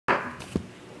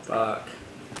Fuck.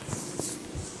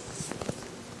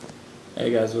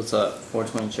 Hey guys, what's up?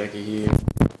 420 Checker here.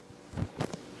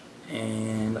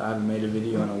 And I haven't made a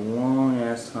video in a long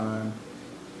ass time.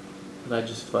 But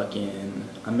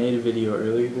I made a video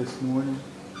earlier this morning.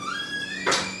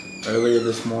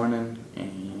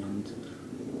 And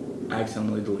I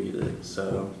accidentally deleted it.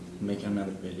 So I'm making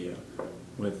another video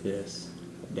with this.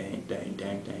 Dank.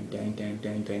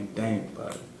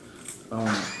 But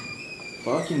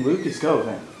fucking Lucas, go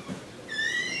then.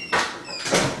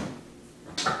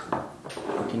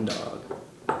 Fucking dog.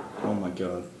 Oh my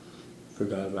god.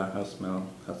 Forgot about how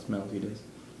smelly it is.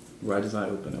 Right as I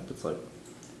open up, it's like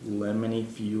lemony,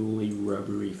 fuely,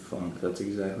 rubbery funk. That's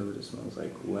exactly what it smells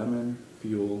like. Lemon,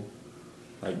 fuel,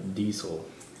 like diesel.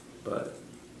 But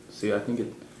see, I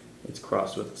think it's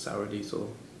crossed with a sour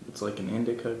diesel. It's like an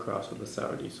indica crossed with a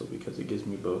sour diesel because it gives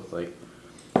me both like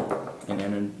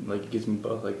it gives me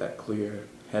both like that clear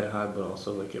head high, but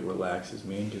also like it relaxes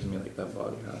me and gives me like that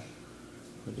body high.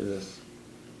 Look at this.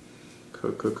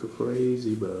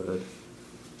 Crazy bud.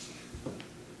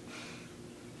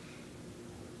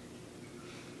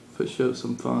 For sure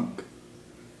some funk.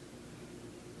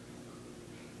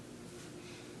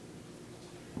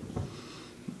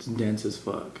 It's dense as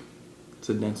fuck. It's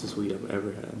the densest weed I've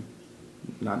ever had.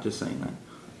 Not just saying that.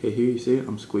 Okay, here you see it?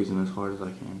 I'm squeezing as hard as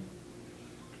I can.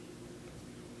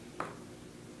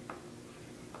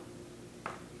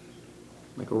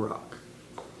 Like a rock.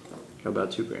 Got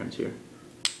about 2 grams here.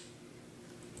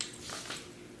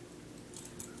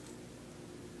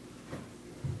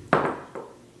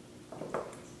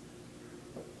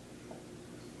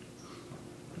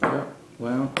 Yeah,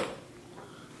 well,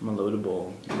 I'm gonna load a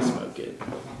bowl and smoke it.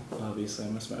 Obviously,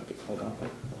 I'm gonna smoke it. Hold on.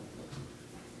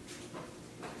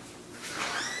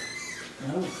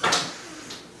 Oh.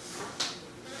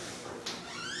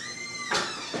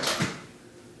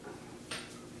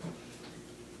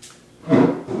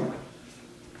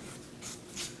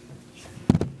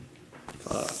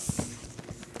 Fuck.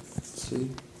 See?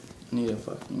 I need to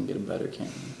fucking get a better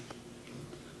camera.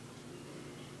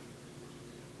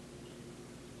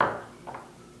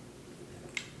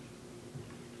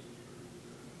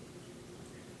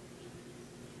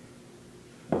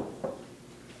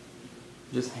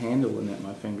 Just handling it,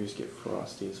 my fingers get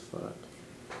frosty as fuck.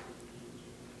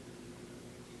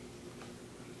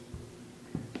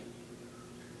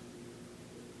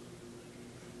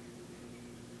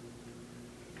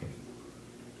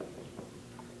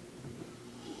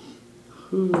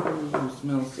 Ooh,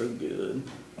 smells so good.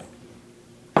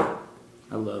 I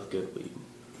love good weed.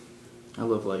 I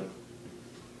love like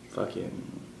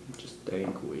fucking just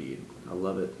dank weed. I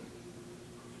love it.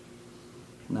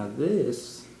 Now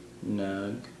this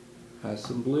nug has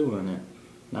some blue in it.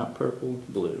 Not purple,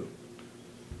 blue.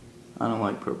 I don't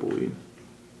like purple weed.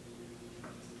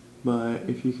 But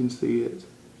if you can see it,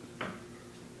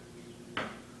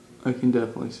 I can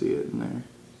definitely see it in there.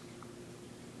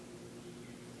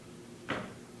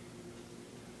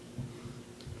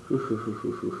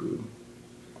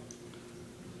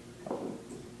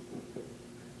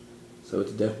 So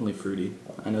it's definitely fruity.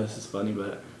 I know this is funny,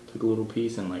 but I took a little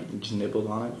piece and like just nibbled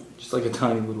on it. Just like a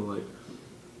tiny little like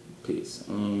piece.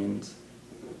 And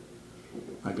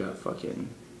I got fucking,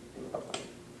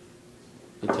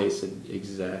 it tasted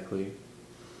exactly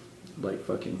like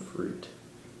fucking fruit.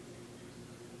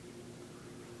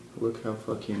 Look how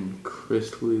fucking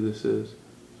crystally this is.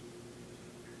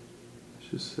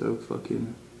 It's just so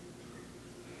fucking,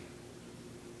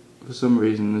 for some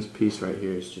reason this piece right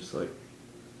here is just like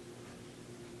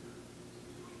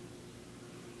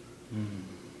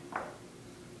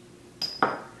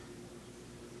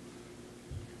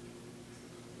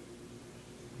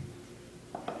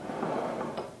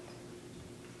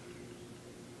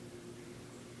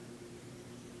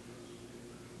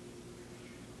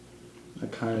I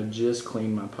kind of just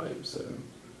cleaned my pipe, so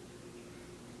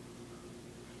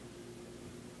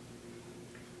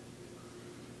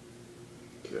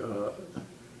God.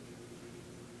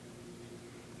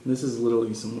 This is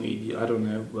literally some weed. I don't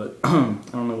know, but I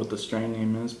don't know what the strain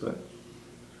name is, but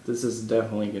this is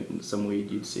definitely some weed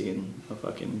you'd see in a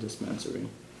fucking dispensary.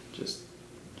 Just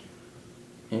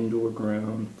indoor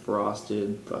grown,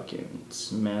 frosted, fucking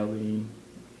smelly,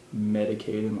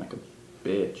 medicated like a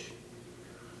bitch.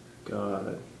 God,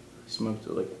 I smoked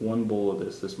like 1 bowl of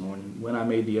this morning. When I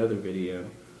made the other video,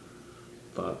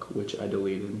 which I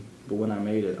deleted. But when I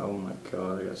made it, oh my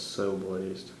god, I got so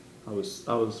blazed. I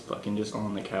was fucking just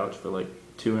on the couch for like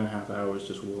 2.5 hours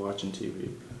just watching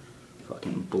TV.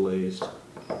 Fucking blazed.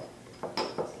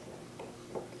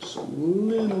 Just a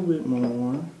little bit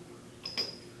more.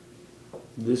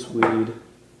 This weed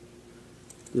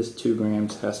This 2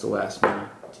 grams has to last me.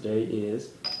 Today is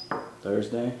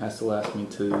Thursday. Has to last me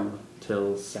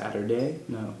till Saturday.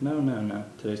 No.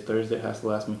 Today's Thursday. It has to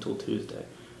last me till Tuesday,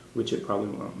 which it probably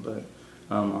won't. But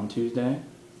on Tuesday,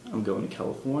 I'm going to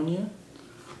California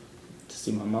to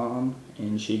see my mom,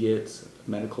 and she gets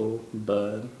medical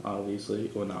bud, obviously,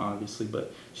 well not obviously,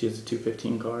 but she has a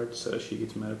 215 card, so she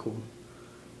gets medical.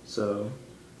 So,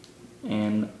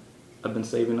 and I've been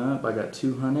saving up. I got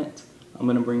 200. I'm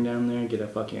gonna bring down there and get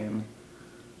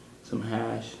some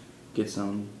hash, get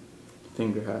some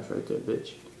finger hash right there,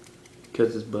 bitch,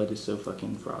 because this bud is so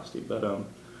fucking frosty. But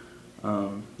yeah,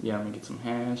 I'm gonna get some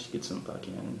hash, get some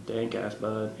fucking dank ass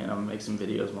bud, and I'm gonna make some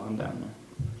videos while I'm down there.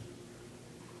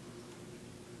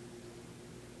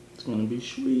 It's gonna be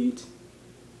sweet.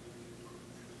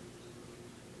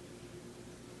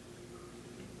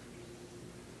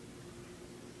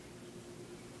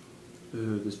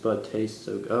 Ooh, this bud tastes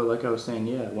so good. Oh, like I was saying,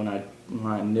 yeah, when I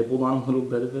nibbled on a little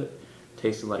bit of it, it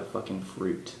tasted like fucking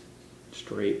fruit.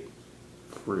 Straight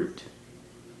fruit.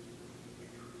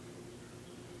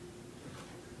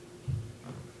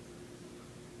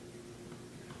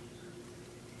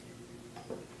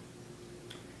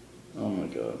 Oh my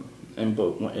god.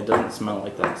 But it doesn't smell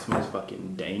like that. It smells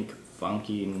fucking dank,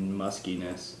 funky, and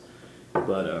muskiness.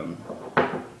 But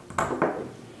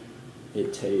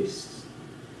it tastes,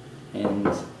 and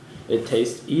it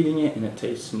tastes eating it, and it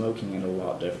tastes smoking it a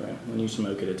lot different. When you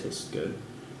smoke it, it tastes good.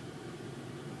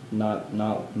 Not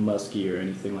musky or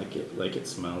anything like it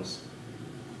smells.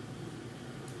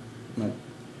 Like,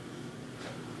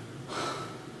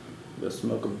 go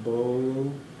smoke a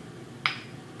bowl.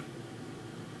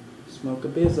 Smoke a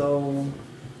bizzle.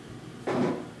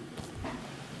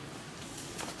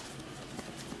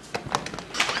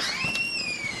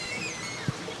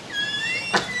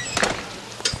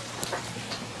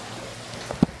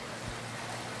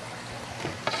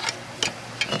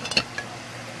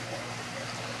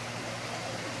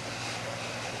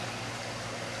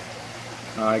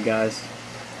 Alright guys,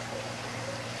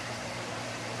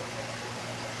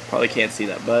 probably can't see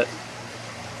that, but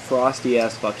frosty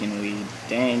ass fucking weed.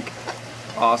 Dank,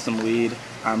 awesome weed.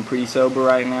 I'm pretty sober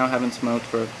right now, haven't smoked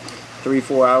for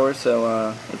 3-4 hours,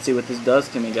 so let's see what this does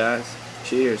to me, guys.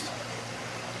 Cheers.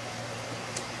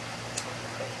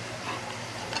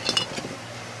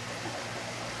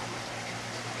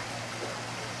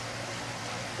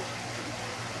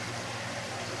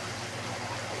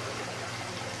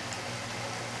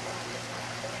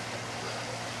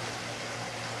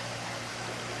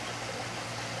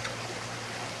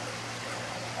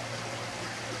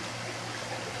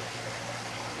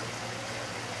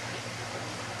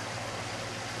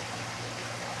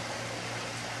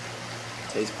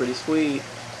 Tastes pretty sweet.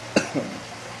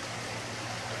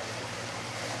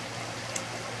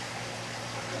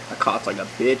 I coughed like a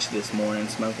bitch this morning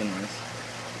smoking this.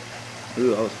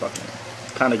 Ooh, I was fucking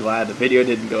kind of glad the video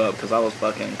didn't go up because I was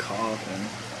fucking coughing.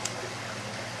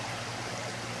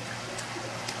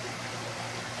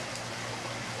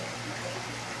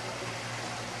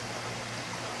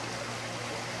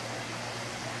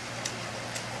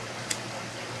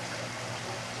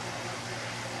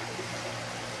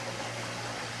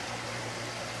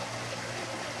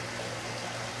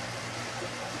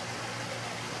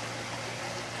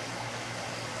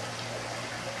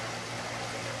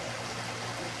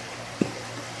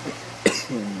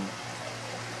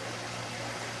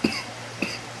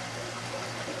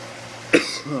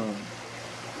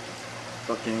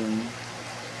 Fucking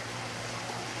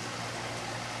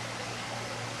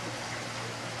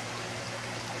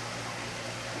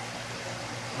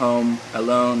home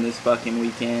alone this fucking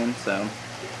weekend, so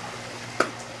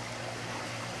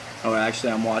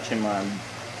actually I'm watching my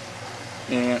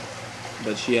aunt,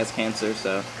 but she has cancer,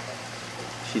 so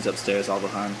she's upstairs all the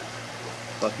time,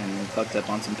 fucking fucked up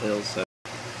on some pills, so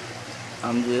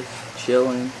I'm just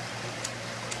chilling.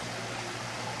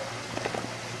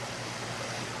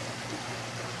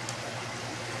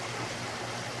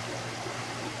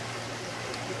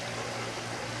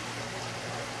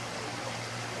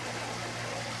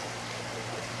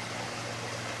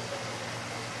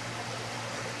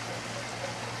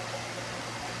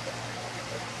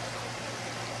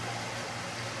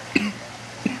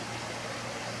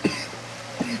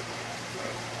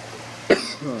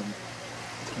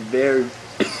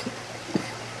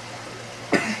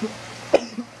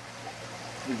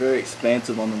 Very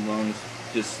expansive on the lungs.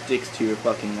 Just sticks to your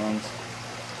fucking lungs.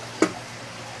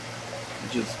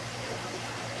 Just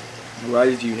right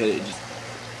as you hit it,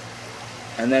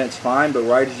 and then it's fine, but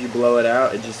right as you blow it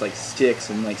out, it just like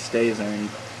sticks and like stays there, and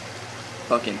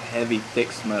fucking heavy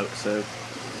thick smoke. So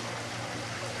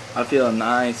I feel a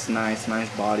nice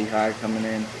body high coming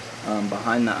in.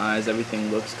 Behind the eyes,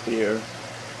 everything looks clear.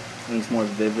 Everything's more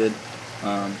vivid.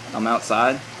 I'm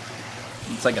outside.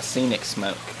 It's like a scenic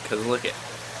smoke, because look at,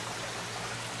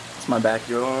 it's my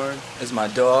backyard. It's my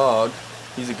dog.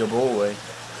 He's a good boy.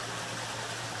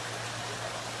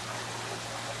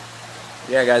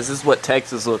 Yeah, guys, this is what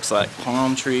Texas looks like.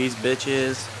 Palm trees,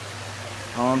 bitches.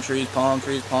 Palm trees, palm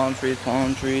trees, palm trees,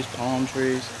 palm trees, palm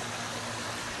trees.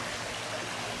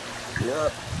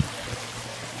 Yep.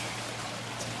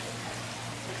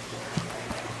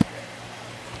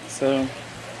 So,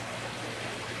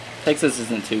 Texas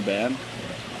isn't too bad.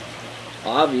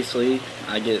 Obviously,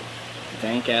 I get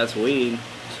dank ass weed,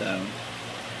 so.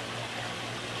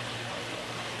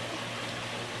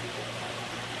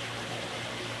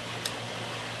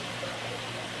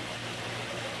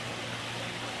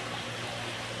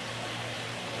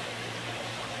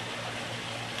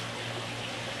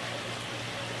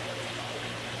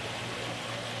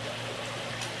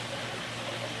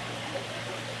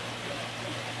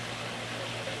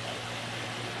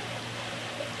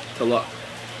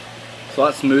 It's a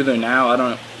lot smoother now.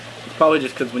 It's probably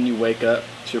just because when you wake up,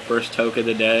 it's your first toke of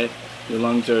the day. Your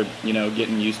lungs are, you know,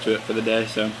 getting used to it for the day,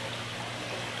 so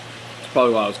it's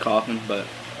probably why I was coughing, but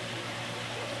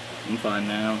I'm fine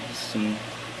now.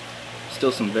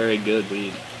 Still some very good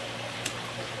weed.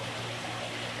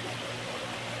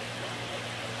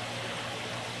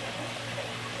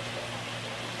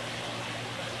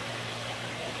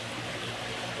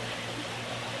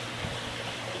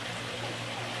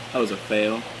 That was a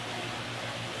fail.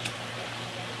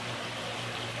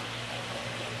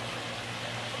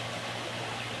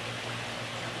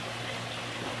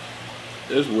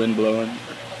 There's wind blowing.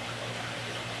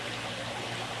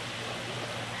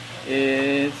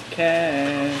 It's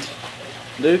cash.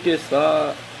 Lucas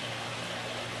thought.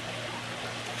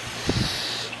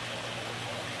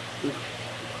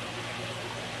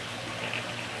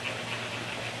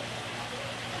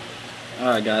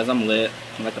 Alright guys, I'm lit.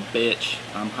 I'm like a bitch.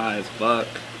 I'm high as fuck.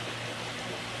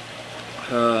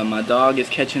 My dog is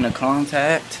catching a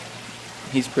contact.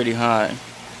 He's pretty high.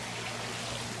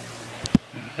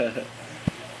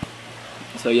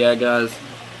 So yeah guys,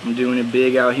 I'm doing it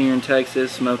big out here in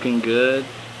Texas, smoking good,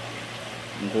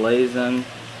 I'm blazing.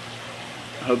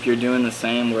 I hope you're doing the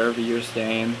same wherever you're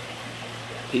staying.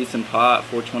 Peace and pot,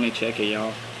 420 check it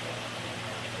y'all.